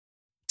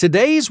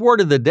Today's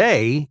word of the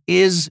day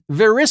is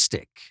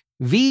veristic.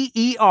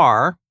 V-E-R-I-S-T-I-C.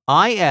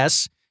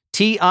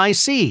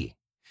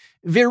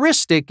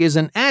 Veristic is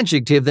an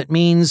adjective that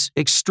means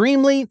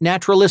extremely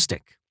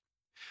naturalistic.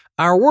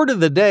 Our word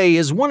of the day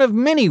is one of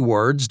many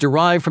words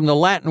derived from the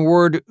Latin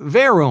word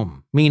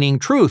verum, meaning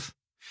truth.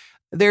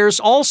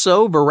 There's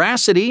also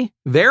veracity,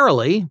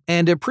 verily,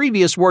 and a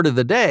previous word of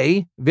the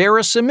day,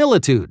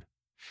 verisimilitude.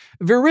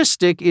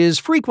 Veristic is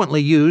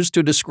frequently used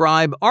to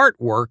describe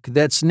artwork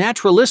that's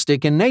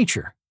naturalistic in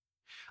nature.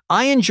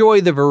 I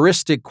enjoy the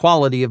veristic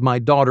quality of my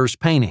daughter's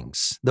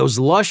paintings. Those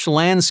lush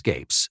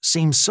landscapes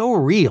seem so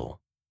real.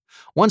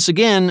 Once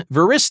again,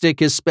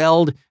 veristic is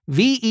spelled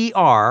V-E-R-I-S-T-I-C.